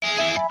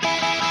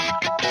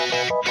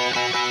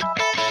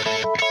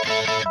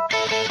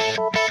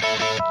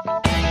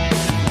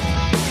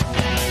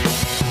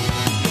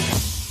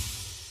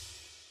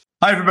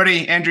Hi,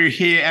 everybody. Andrew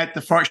here at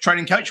the Forex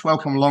Trading Coach.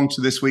 Welcome along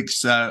to this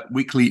week's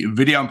weekly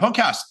video and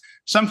podcast.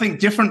 Something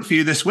different for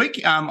you this week.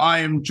 I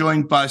am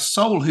joined by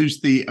Sol, who's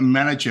the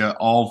manager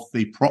of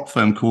the prop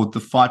firm called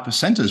the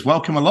 5%ers.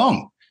 Welcome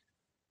along.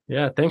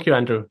 Yeah, thank you,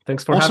 Andrew.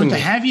 Thanks for having me. Awesome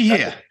to have you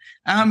here.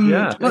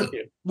 Thank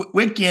you.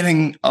 We're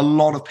getting a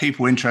lot of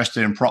people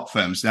interested in prop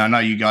firms. Now, I know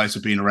you guys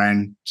have been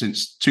around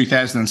since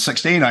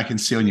 2016, I can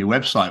see on your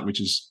website, which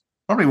is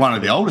probably one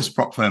of the oldest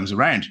prop firms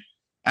around.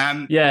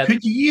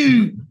 Could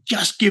you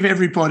just give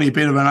everybody a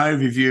bit of an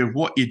overview of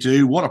what you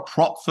do, what a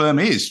prop firm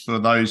is for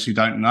those who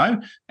don't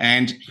know,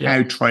 and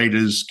how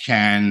traders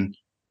can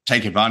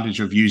take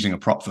advantage of using a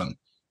prop firm?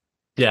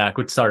 Yeah,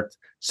 good start.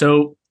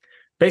 So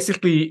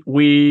basically,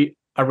 we're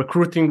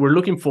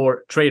looking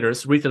for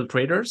traders, retail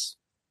traders,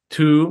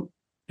 to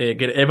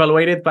get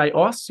evaluated by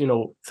us,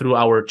 through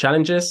our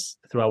challenges,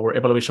 through our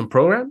evaluation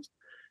programs.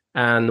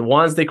 And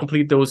once they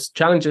complete those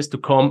challenges, to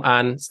come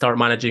and start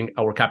managing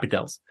our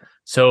capitals.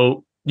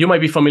 So you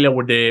might be familiar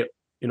with the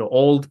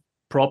old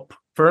prop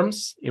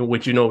firms in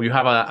which you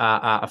have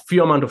a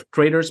few amount of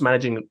traders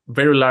managing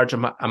very large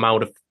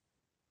amount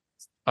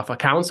of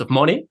accounts of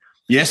money.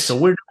 Yes. So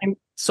we're doing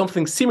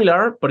something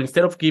similar, but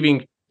instead of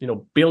giving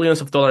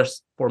billions of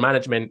dollars for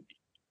management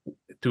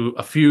to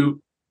a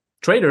few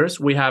traders,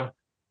 we have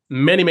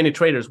many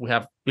traders. We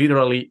have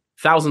literally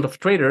thousands of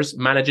traders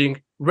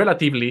managing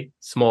relatively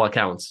small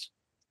accounts.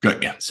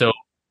 Good. Yeah. So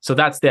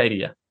that's the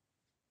idea.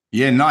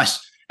 Yeah,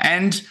 nice.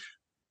 And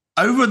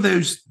over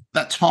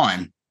that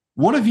time,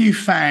 what have you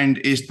found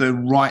is the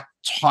right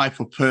type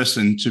of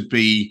person to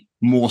be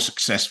more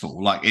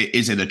successful? Like,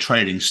 is it a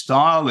trading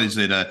style? Is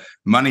it a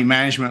money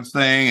management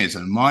thing? Is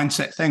it a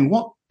mindset thing?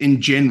 What in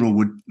general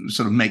would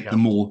sort of make the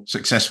more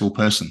successful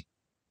person?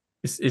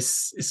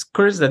 It's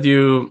curious that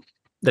you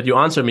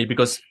answer me,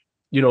 because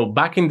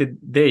back in the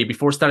day,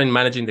 before starting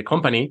managing the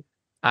company,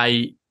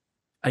 I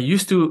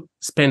used to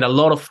spend a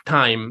lot of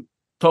time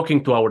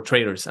talking to our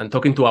traders and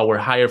talking to our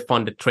higher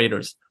funded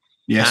traders.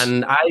 Yes.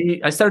 And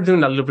I started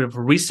doing a little bit of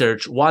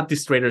research what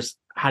these traders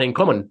had in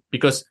common,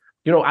 because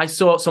I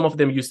saw some of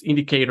them use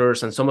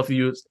indicators, and some of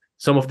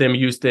them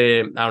used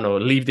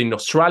lived in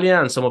Australia,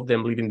 and some of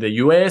them lived in the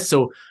US.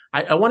 So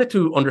I wanted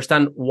to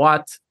understand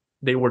what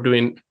they were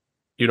doing,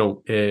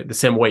 the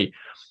same way.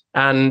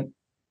 And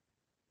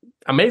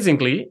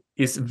amazingly,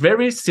 it's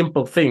very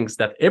simple things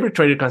that every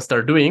trader can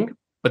start doing,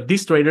 but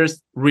these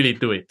traders really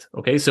do it.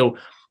 Okay, so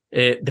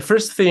the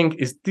first thing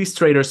is these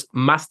traders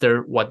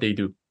master what they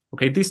do.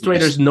 Okay, these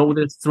traders know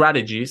the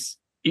strategies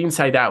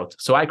inside out.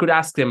 So I could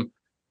ask them,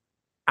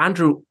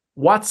 Andrew,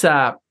 what's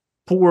a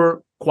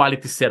poor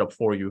quality setup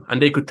for you? And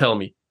they could tell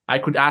me. I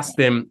could ask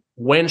them,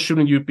 when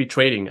shouldn't you be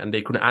trading? And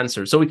they could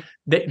answer. So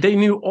they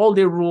knew all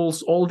the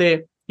rules, all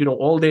the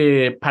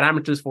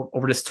parameters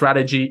over the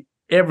strategy,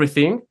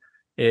 everything.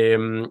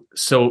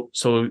 So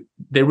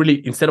they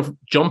really, instead of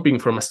jumping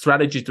from a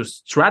strategy to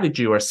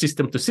strategy or a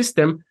system to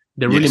system,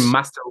 they really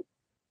master,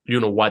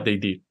 what they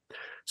did.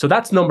 So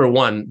that's number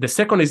one. The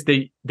second is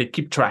they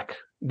keep track.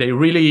 They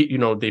really,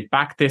 they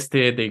back test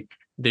it.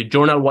 They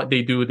journal what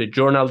they do. They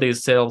journal their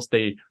sales.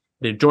 They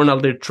journal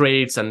their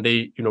trades, and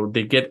they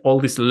get all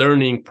this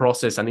learning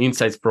process and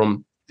insights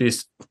from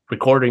this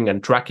recording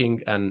and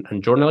tracking and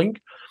journaling.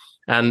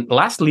 And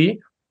lastly,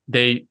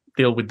 they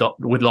deal with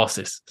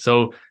losses.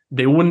 So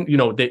they wouldn't,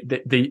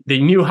 they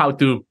knew how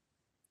to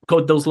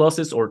cut those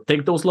losses or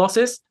take those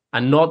losses,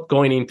 and not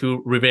going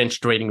into revenge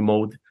trading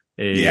mode.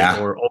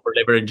 Or over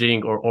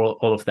leveraging or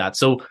all of that.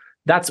 So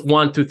that's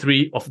 1, 2,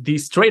 3 of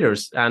these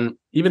traders. And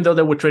even though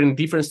they were trading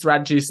different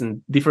strategies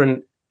and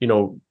different,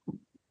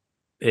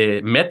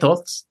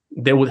 methods,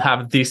 they would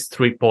have these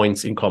 3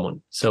 points in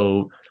common.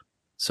 So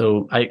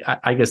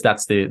I guess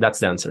that's the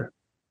answer.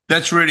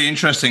 That's really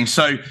interesting.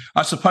 So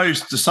I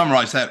suppose to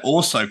summarize that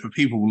also for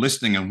people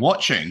listening and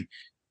watching,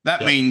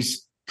 that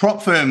means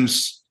prop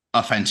firms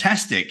are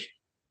fantastic,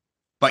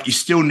 but you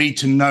still need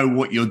to know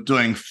what you're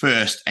doing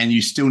first, and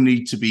you still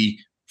need to be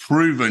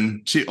prove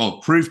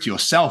to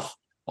yourself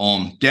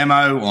on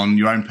demo, on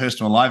your own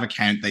personal live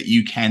account, that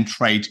you can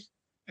trade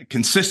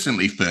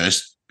consistently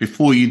first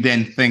before you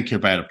then think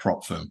about a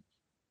prop firm.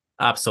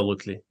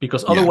 Absolutely,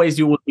 because otherwise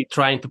you will be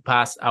trying to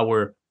pass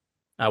our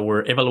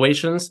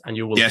evaluations, and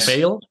you will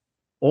fail,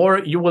 or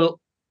you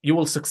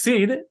will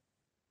succeed,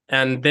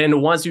 and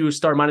then once you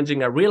start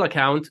managing a real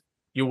account,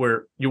 you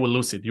will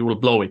lose it, you will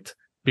blow it,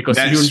 because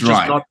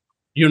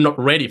you're not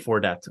ready for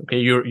that. Okay,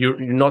 you're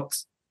not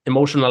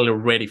emotionally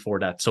ready for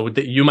that. So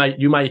you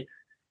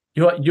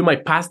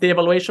might pass the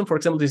evaluation. For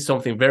example, this is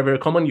something very, very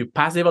common. You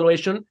pass the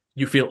evaluation,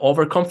 you feel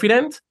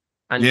overconfident,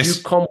 and you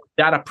come with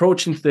that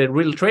approach into the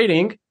real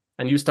trading,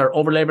 and you start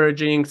over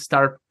leveraging,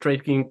 start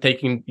taking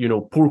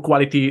poor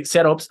quality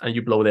setups, and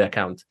you blow the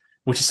account.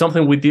 Which is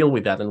something we deal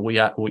with that, and we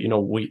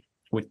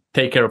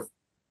take care of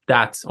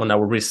that on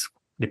our risk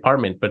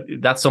department. But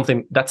that's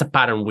a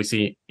pattern we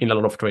see in a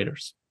lot of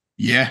traders.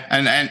 Yeah,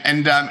 and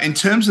in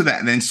terms of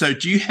that, then, so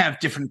do you have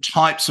different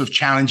types of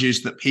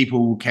challenges that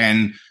people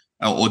can,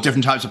 or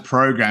different types of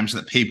programs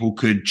that people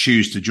could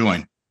choose to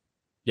join?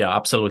 Yeah,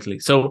 absolutely.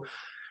 So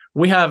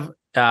we have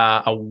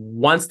a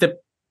one-step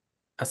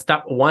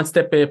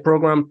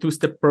program,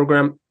 two-step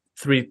program,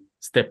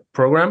 three-step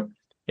program.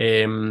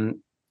 The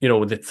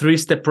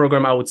 3-step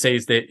program, I would say,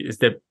 is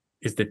the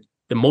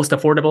most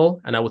affordable,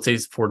 and I would say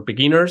is for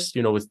beginners.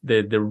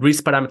 The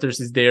risk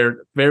parameters is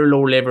there, very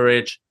low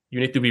leverage. You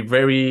need to be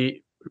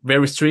very,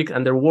 very strict,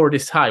 and the reward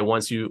is high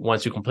once you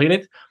complete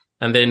it.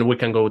 And then we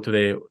can go to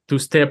the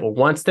 2-step or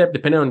 1-step,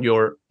 depending on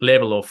your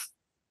level of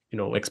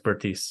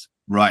expertise.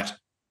 Right.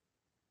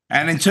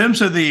 And in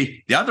terms of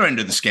the other end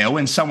of the scale,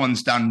 when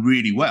someone's done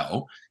really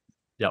well,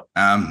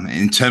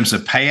 in terms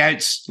of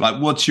payouts,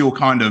 like what's your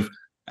kind of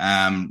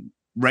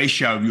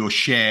ratio of your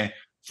share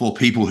for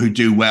people who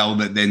do well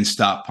that then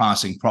start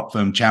passing prop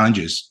firm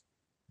challenges?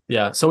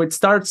 Yeah, so it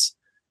starts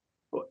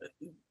at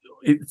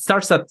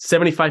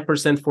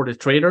 75% for the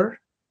trader,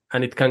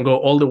 and it can go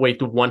all the way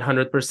to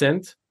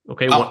 100%.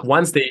 Okay,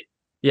 once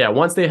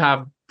they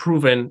have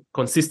proven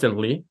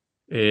consistently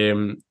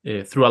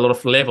through a lot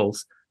of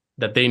levels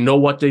that they know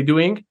what they're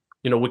doing,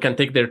 we can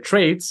take their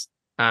trades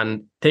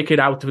and take it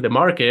out to the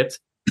market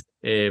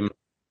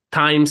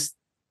times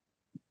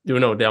the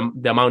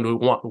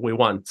amount we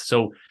want.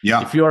 So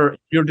if you're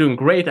doing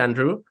great,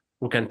 Andrew,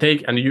 we can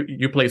take, and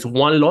you place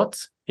one lot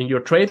in your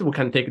trade, we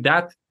can take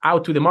that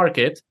out to the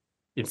market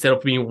instead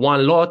of being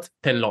one lot,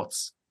 10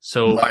 lots.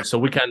 So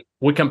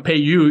we can pay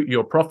you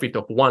your profit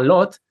of one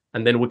lot,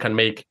 and then we can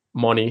make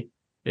money,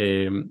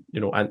 and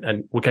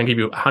we can give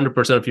you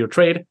 100% of your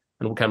trade,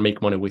 and we can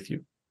make money with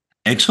you.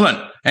 Excellent.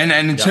 And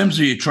in terms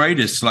of your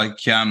traders, like,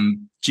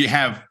 do you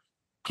have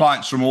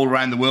clients from all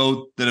around the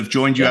world that have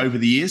joined you over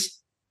the years?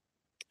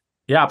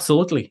 Yeah,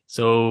 absolutely.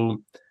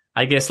 So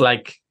I guess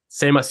like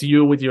same as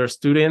you with your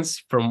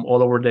students from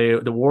all over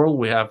the world,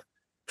 we have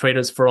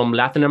traders from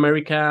Latin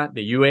America,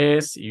 the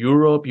US,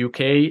 Europe,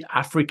 UK,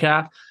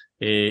 Africa,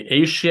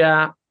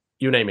 Asia,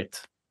 you name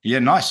it. Yeah,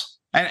 nice.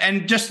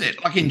 And just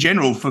like in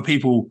general for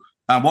people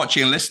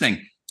watching and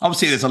listening,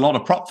 obviously there's a lot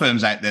of prop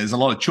firms out there. There's a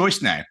lot of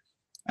choice now.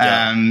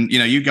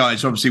 You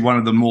guys are obviously one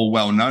of the more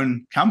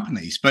well-known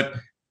companies, but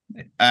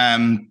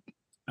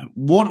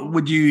what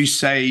would you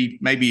say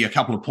maybe a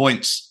couple of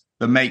points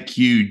that make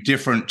you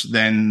different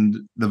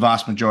than the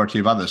vast majority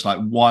of others? Like,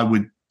 why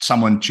would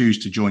someone choose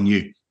to join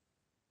you?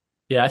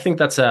 Yeah, I think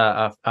that's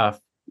a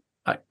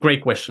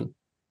great question,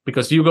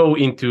 because you go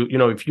into,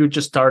 if you're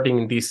just starting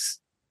in this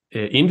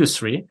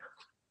industry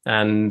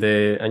and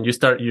you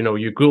start,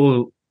 you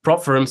Google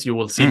prop firms, you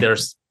will see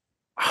there's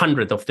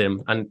hundreds of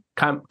them, and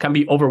can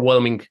be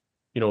overwhelming,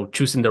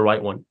 choosing the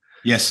right one.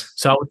 Yes.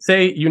 So I would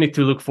say you need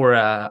to look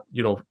for,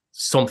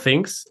 some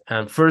things.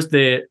 And first,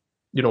 the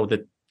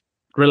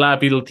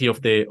reliability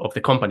of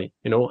the company.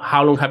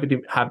 How long have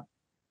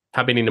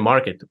been in the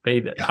market?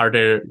 Okay, are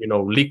they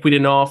liquid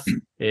enough,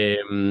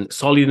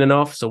 solid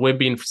enough? So we've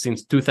been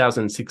since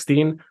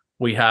 2016.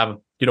 We have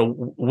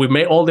we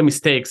made all the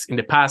mistakes in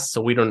the past,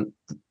 so we don't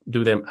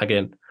do them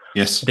again.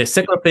 Yes. The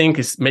second thing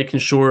is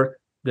making sure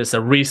there's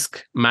a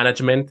risk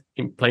management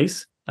in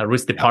place, a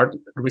risk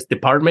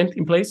department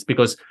in place,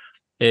 because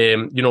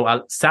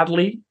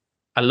sadly,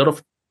 a lot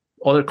of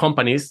other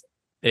companies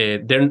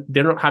they're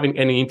not having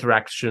any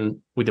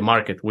interaction with the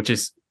market, which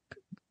is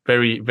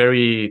very,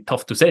 very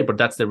tough to say, but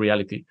that's the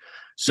reality.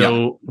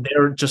 So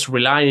they're just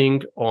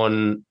relying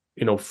on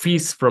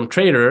fees from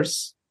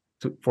traders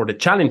for the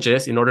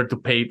challenges in order to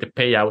pay the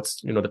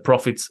payouts, the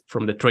profits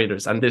from the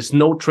traders, and there's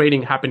no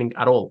trading happening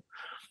at all.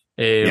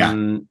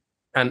 And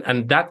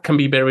that can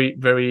be very,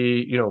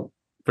 very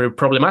very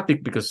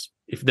problematic, because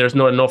if there's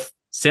not enough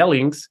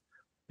sellings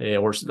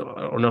or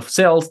enough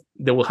sales,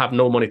 they will have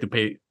no money to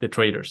pay the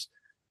traders.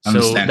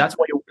 So that's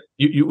why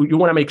you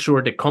want to make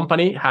sure the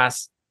company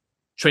has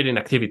trading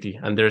activity,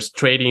 and there's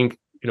trading,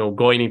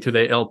 going into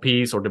the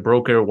LPs or the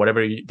broker or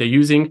whatever they're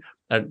using.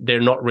 They're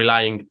not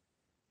relying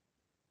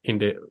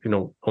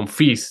on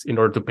fees in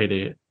order to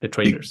pay the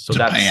traders. So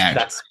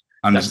that's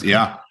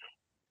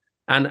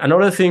And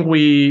another thing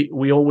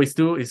we always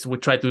do is we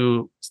try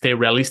to stay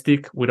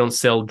realistic. We don't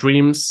sell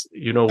dreams.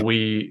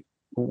 We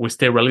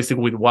stay realistic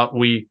with what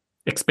we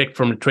expect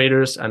from the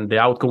traders and the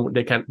outcome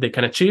they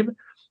can achieve.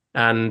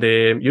 And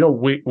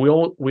we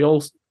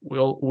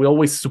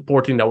always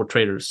supporting our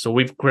traders. So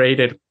we've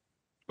created,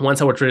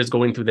 once our traders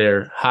go into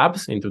their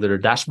hubs, into their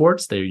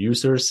dashboards, their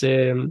users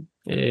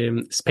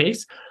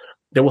space,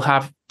 they will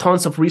have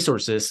tons of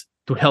resources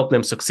to help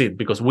them succeed,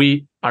 because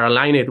we are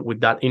aligned with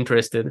that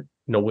interest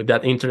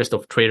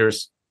of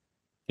traders,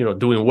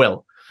 doing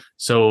well.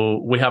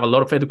 So we have a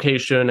lot of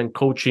education and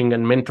coaching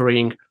and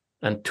mentoring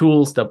and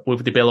tools that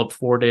we've developed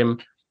for them,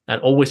 and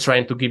always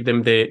trying to give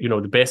them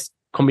the best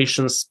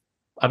commissions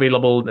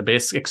available, the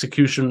best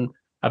execution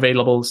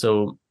available.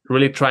 So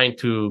really trying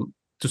to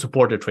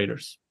support the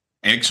traders.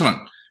 Excellent.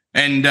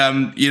 And,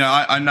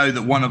 I know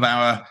that one of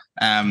our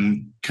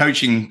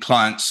coaching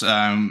clients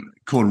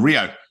called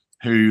Rio,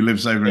 who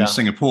lives over in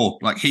Singapore,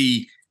 like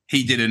he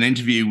did an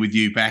interview with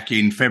you back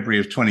in February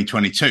of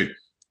 2022.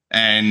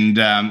 And,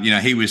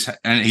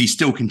 he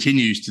still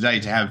continues today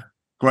to have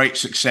great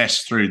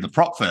success through the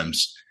prop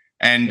firms.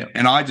 And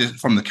I just,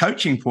 from the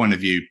coaching point of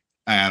view,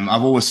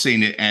 I've always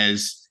seen it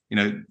as,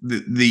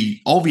 the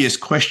obvious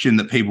question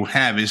that people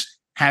have is,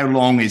 how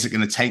long is it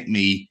going to take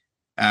me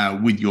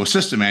with your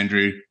system,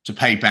 Andrew, to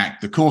pay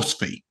back the course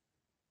fee?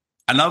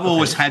 And I've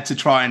always had to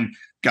try and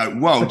go,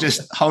 whoa,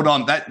 just hold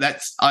on.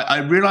 I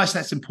realize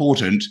that's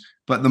important,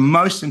 but the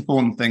most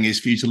important thing is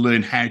for you to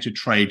learn how to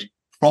trade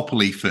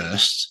properly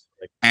first.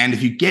 And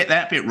if you get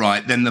that bit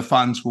right, then the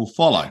funds will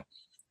follow.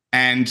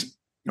 And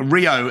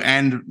Rio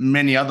and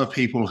many other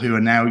people who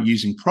are now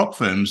using prop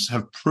firms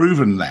have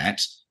proven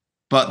that,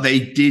 but they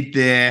did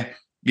their,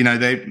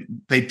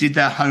 they did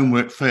their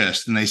homework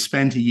first, and they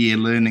spent a year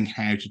learning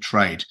how to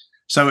trade.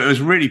 So it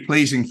was really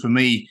pleasing for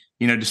me,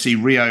 to see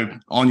Rio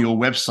on your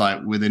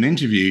website with an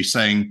interview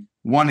saying,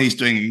 1, he's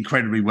doing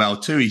incredibly well,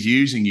 2, he's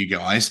using you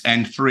guys,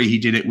 and 3, he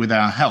did it with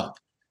our help.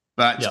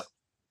 But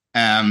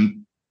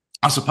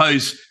I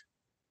suppose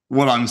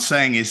what I'm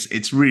saying is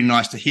it's really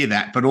nice to hear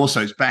that, but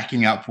also it's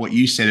backing up what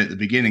you said at the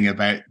beginning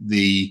about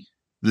the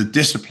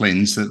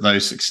disciplines that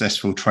those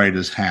successful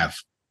traders have.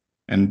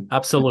 And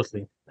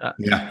absolutely.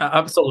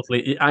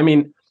 Absolutely. I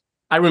mean,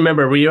 I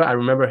remember Rio, I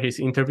remember his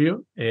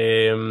interview.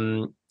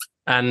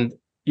 And,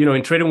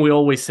 in trading, we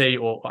always say,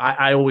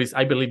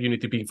 I believe you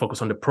need to be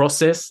focused on the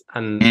process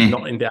and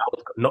not in the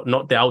outcome,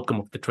 not the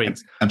outcome of the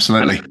trades.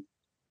 Absolutely.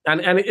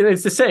 And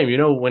it's the same,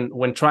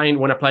 when applying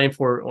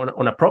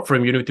on a prop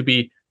firm, you need to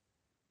be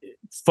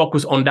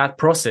focused on that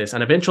process,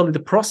 and eventually the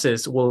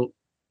process will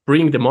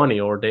bring the money,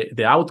 or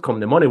the outcome,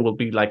 the money will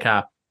be like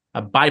a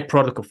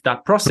byproduct of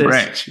that process.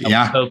 Correct.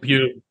 Yeah. Will help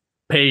you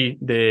pay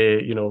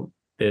the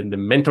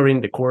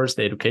mentoring, the course,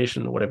 the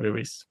education, whatever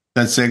it is.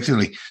 That's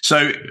exactly.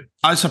 So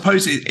I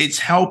suppose it's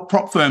how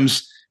prop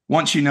firms,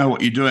 once you know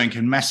what you're doing,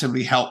 can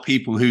massively help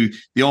people who,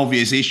 the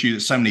obvious issue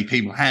that so many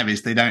people have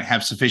is they don't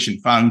have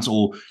sufficient funds,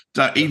 or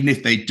even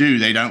if they do,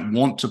 they don't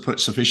want to put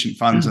sufficient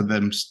funds of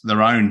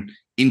their own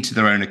into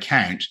their own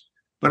account.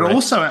 But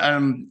also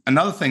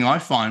another thing I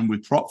find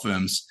with prop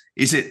firms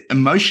is it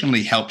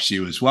emotionally helps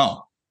you as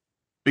well.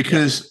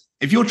 Because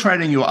if you're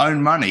trading your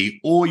own money,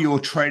 or you're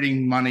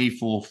trading money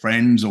for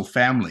friends or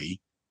family,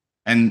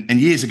 and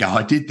years ago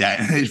I did that,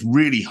 and it's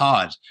really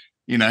hard.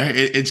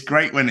 It's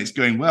great when it's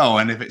going well,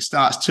 and if it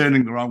starts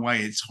turning the wrong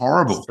way, it's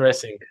horrible.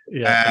 Stressing.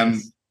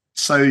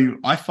 So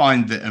I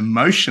find that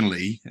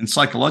emotionally and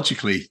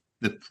psychologically,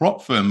 the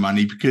prop firm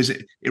money, because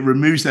it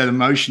removes that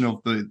emotion of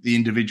the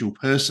individual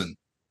person.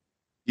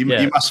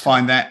 You must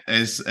find that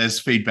as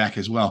feedback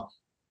as well.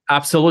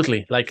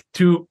 Absolutely. Like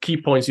 2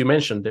 key points you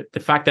mentioned. The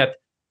fact that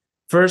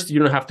first, you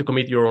don't have to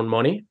commit your own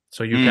money,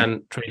 so you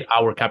can trade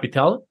our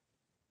capital.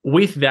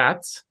 With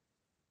that,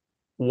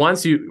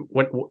 once you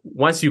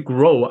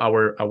grow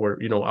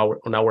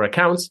on our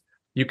accounts,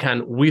 you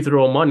can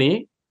withdraw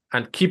money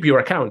and keep your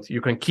account.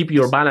 You can keep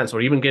your balance,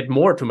 or even get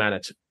more to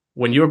manage.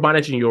 When you're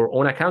managing your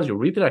own accounts, your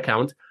retail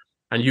account,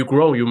 and you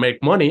grow, you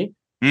make money,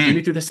 you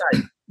need to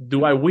decide,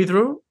 do I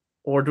withdraw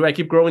or do I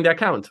keep growing the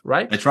account?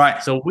 Right? That's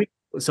right. So with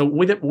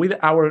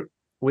our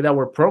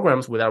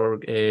programs, with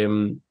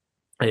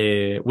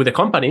the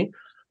company,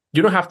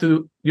 you don't have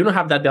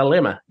that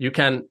dilemma. You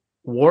can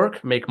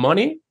work, make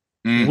money,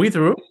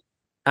 withdraw,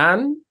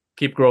 and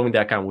keep growing the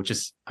account, which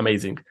is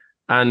amazing.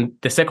 And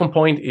the second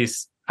point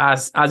is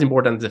as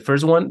important as the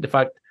first one, the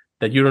fact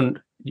that you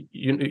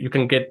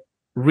can get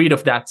rid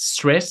of that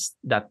stress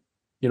that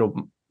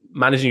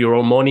managing your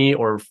own money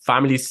or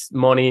family's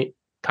money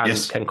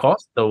can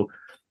cost. So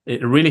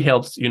it really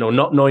helps,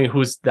 not knowing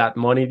who's that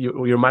money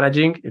you're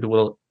managing. It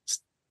will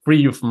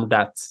free you from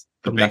that.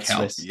 From that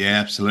stress.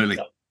 Yeah, absolutely.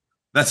 Yeah.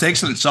 That's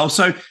excellent. So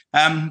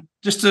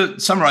just to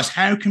summarize,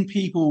 how can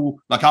people,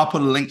 I'll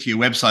put a link to your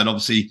website,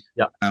 obviously,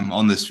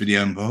 on this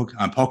video and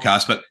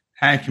podcast, but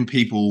how can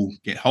people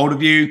get hold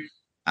of you?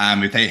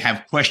 If they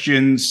have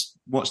questions,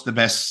 what's the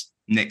best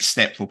next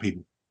step for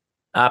people?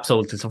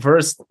 Absolutely. So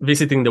first,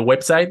 visiting the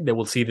website, they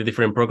will see the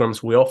different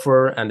programs we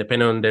offer, and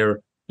depending on their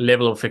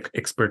level of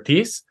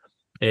expertise.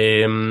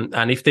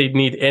 And if they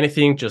need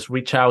anything, just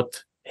reach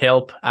out,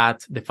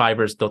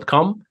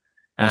 help@thefibers.com.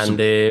 Awesome.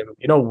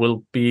 And,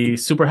 we'll be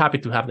super happy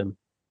to have them.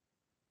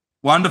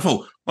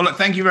 Wonderful. Well, look,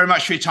 thank you very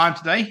much for your time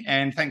today.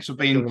 And thanks for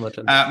being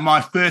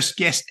my first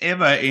guest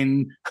ever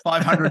in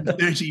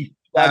 530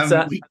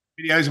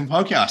 videos and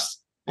podcasts.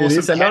 Awesome. It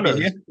is an honor.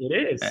 It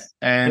is.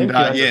 And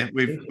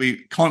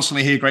we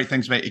constantly hear great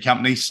things about your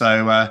company.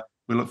 So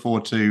we look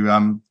forward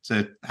to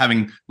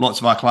having lots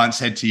of our clients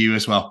head to you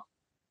as well.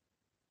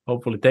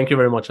 Hopefully. Thank you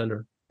very much,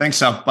 Andrew. Thanks,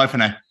 Sal. Bye for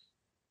now.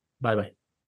 Bye-bye.